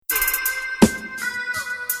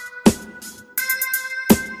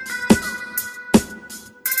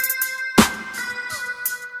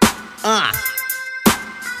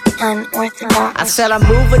Unorthodox. I said I'm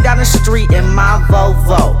moving down the street in my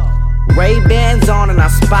Volvo. Ray-Bans on and I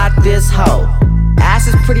spot this hoe. Ass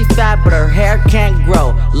is pretty fat but her hair can't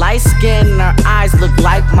grow. Light skin and her eyes look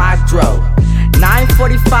like my dro.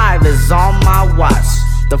 9:45 is on my watch.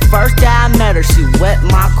 The first day I met her she wet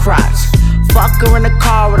my crotch. Fuck her in the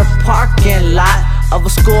car with a parking lot of a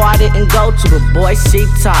school I didn't go to, but boy she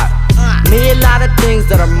taught me a lot of things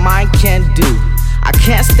that her mind can't do. I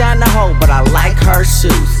can't stand the hoe but I like her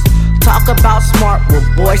shoes. Talk about smart, well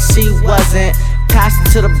boy she wasn't. Passed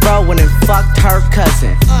it to the bro and then fucked her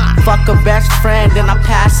cousin. Fuck her best friend then I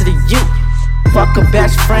pass it to you. Fuck her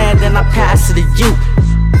best friend then I pass it to you.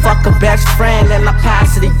 Fuck her best friend then I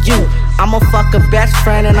pass it to you. I'ma fuck her best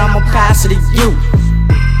friend and I'ma pass it to you.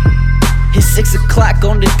 It's 6 o'clock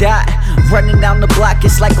on the dot. Running down the block,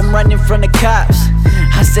 it's like I'm running from the cops.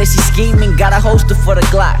 I said she scheming, got a holster for the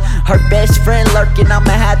Glock. Her best friend lurking,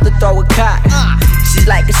 I'ma have to throw a cot. She's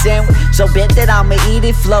like a sandwich, so bent that I'ma eat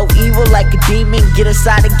it. Flow evil like a demon, get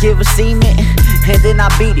inside and give her semen. And then I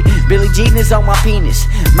beat it, Billie Jean is on my penis.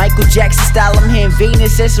 Michael Jackson style, I'm hitting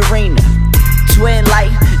Venus and Serena. Twin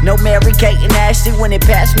light, no Mary Kate and Ashley. When it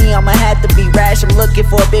passed me, I'ma have to be rash. I'm looking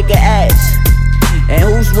for a bigger ass. And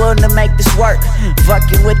who's willing to make this work?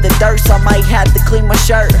 Fucking with the dirt, so I might have to clean my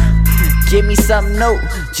shirt. Give me something new,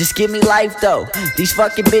 just give me life though. These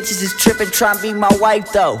fucking bitches is tripping, trying to be my wife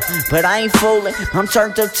though. But I ain't fooling, I'm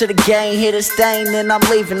turned up to the game. Hit a stain, then I'm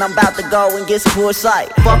leaving, I'm about to go and get some poolside.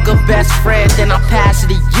 Fuck her best friend, then I pass it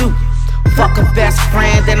to you. Fuck her best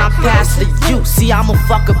friend, then I pass it to you. See, I'ma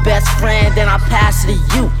fuck her best friend, then I pass it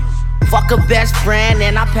to you. Fuck her best friend,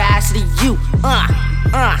 then I pass it to you.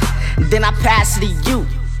 Then I pass it to you.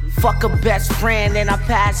 Fuck her best friend, then I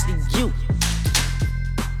pass it to you.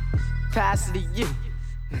 Pass it to you.